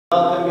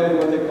without them getting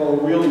what they call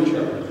a wheeling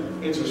charge.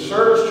 It's a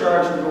service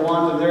charge to go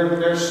onto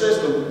their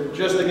system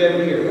just to get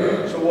it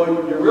here. So what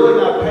you're really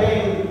not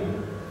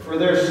paying for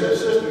their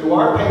system, you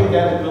are paying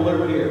that to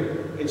deliver it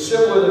here. It's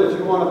similar that if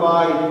you want to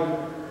buy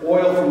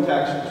oil from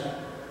Texas,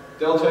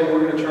 they'll tell you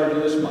we're going to charge you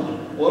this much.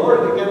 Well, in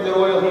order to get the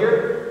oil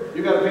here,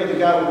 you got to pay the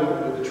guy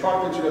with the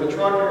truck that's got a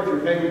truck here. If you're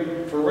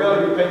paying for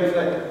rail, you're paying for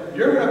that.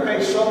 You're going to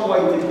pay some way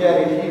to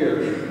get it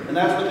here, and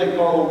that's what they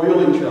call a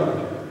wheeling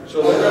charge.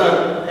 So they're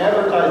going to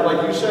advertise,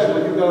 like you said,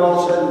 when you got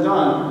all said and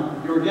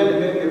done, you were getting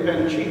maybe a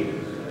penny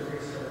cheap.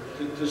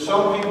 To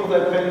some people,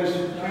 that penny's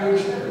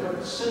huge.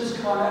 But since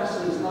Con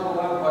Edison is not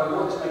allowed by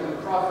law to make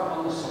a profit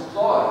on the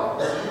supply,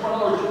 in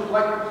other words, you'd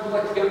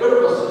like to get rid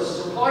of us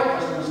as supply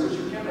customers because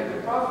you can't make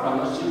a profit on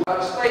us. You out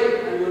of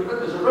state and you admit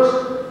there's a risk.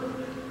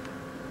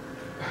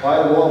 By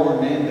law,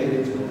 we're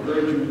mandated to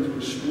encourage you to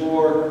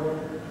explore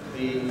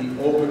the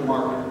open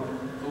market.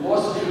 The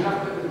law says you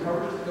have to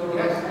encourage us to go to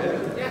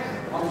that. Yes.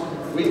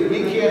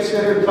 We can't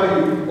sit here and tell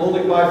you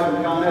only buy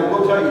from Con Ed.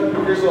 We'll tell you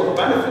here's all the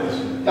benefits.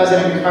 It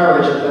doesn't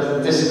encourage, it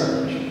doesn't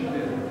discourage.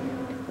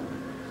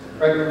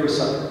 Greg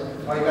Russo.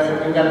 Oh, you got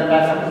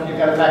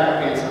a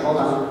backup answer. Hold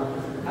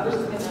on. I was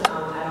just going to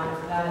add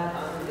on to that.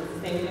 It's the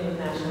same thing with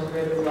National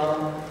Grid as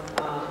well.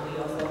 We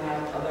also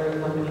have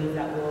other companies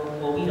that will,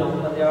 well, we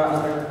don't, but there are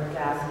other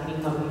gas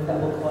heating companies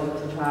that will call you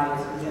to try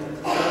to get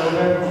it to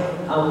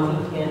over.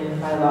 We can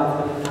try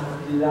lots, but we not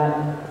to do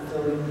that. So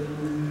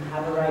you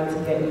have a right to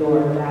get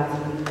your gas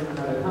heating from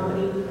another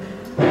company,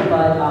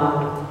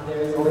 but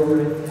there is always a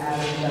risk,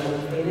 as that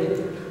was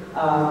stated.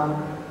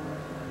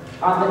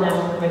 On the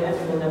National Grid, I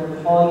will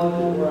never call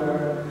you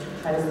or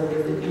try to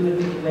solicit you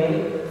in any way.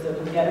 So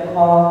if you get a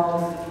call,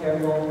 just be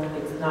careful.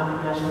 It's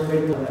not National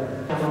Grid,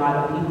 but a lot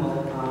of people.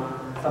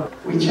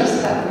 We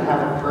just happen to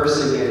have a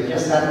person here,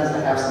 just happens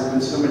to have some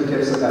consumer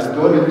tips about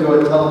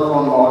door-to-door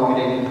telephone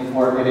marketing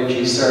or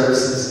energy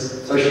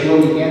services. So she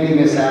will be handing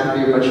this out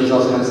to you, but she's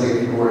also going to say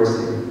a few words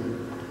to you.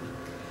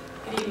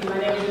 Good evening. My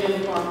name is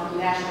Jennifer from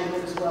National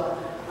Grid as well.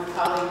 My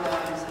colleague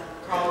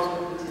Carl is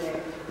with me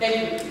today. Thank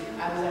you.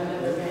 I was at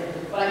another event.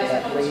 But I just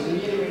wanted to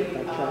reiterate,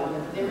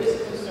 there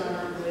is a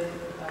concern with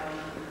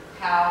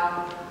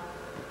how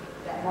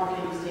that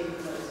marketing is taking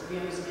place. We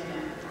understand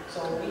that. So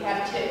we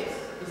have tips.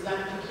 It's not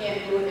that you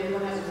can't do it.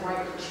 Everyone has a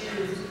right to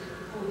choose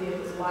who they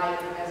like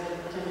as a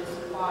potential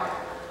supplier.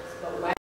 But